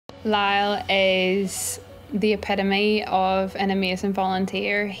Lyle is the epitome of an amazing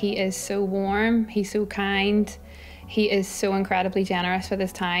volunteer. He is so warm, he's so kind, he is so incredibly generous with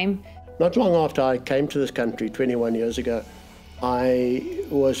his time. Not long after I came to this country 21 years ago, I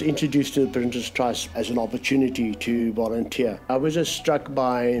was introduced to the Princess Trust as an opportunity to volunteer. I was just struck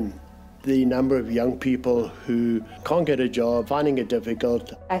by the number of young people who can't get a job, finding it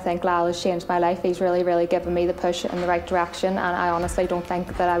difficult. I think Lyle has changed my life. He's really given me the push in the right direction, and I honestly don't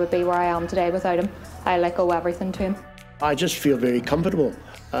think that I would be where I am today without him. I owe everything to him. I just feel very comfortable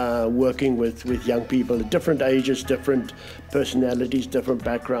working with young people at different ages, different personalities, different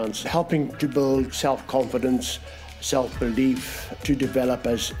backgrounds, helping to build self-confidence, self-belief, to develop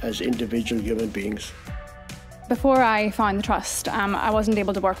as individual human beings. Before I found the Trust, I wasn't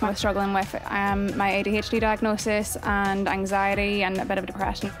able to work. I was struggling with my ADHD diagnosis and anxiety and a bit of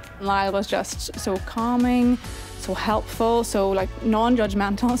depression. Lyle was just so calming, so helpful, so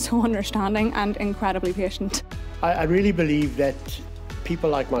non-judgmental, so understanding and incredibly patient. I really believe that people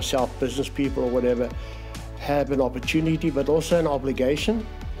like myself, business people or whatever, have an opportunity but also an obligation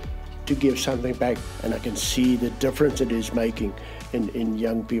to give something back, and I can see the difference it is making in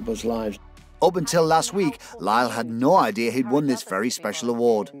young people's lives. Up until last week, Lyle had no idea he'd won this very special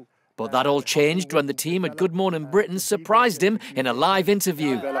award. But that all changed when the team at Good Morning Britain surprised him in a live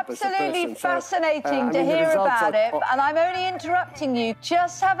interview. Absolutely fascinating to hear about it, and I'm only interrupting you.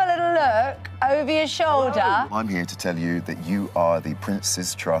 Just have a little look over your shoulder. I'm here to tell you that you are the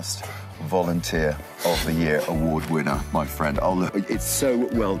Prince's Trust Volunteer of the Year award winner, my friend. Oh, look, it's so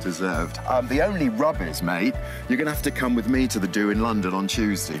well deserved. The only rub is, mate, you're going to have to come with me to the do in London on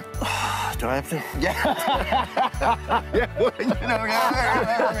Tuesday. Do I have to? Yeah. Yeah, well,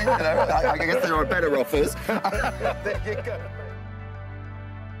 I guess there are better offers. There you go.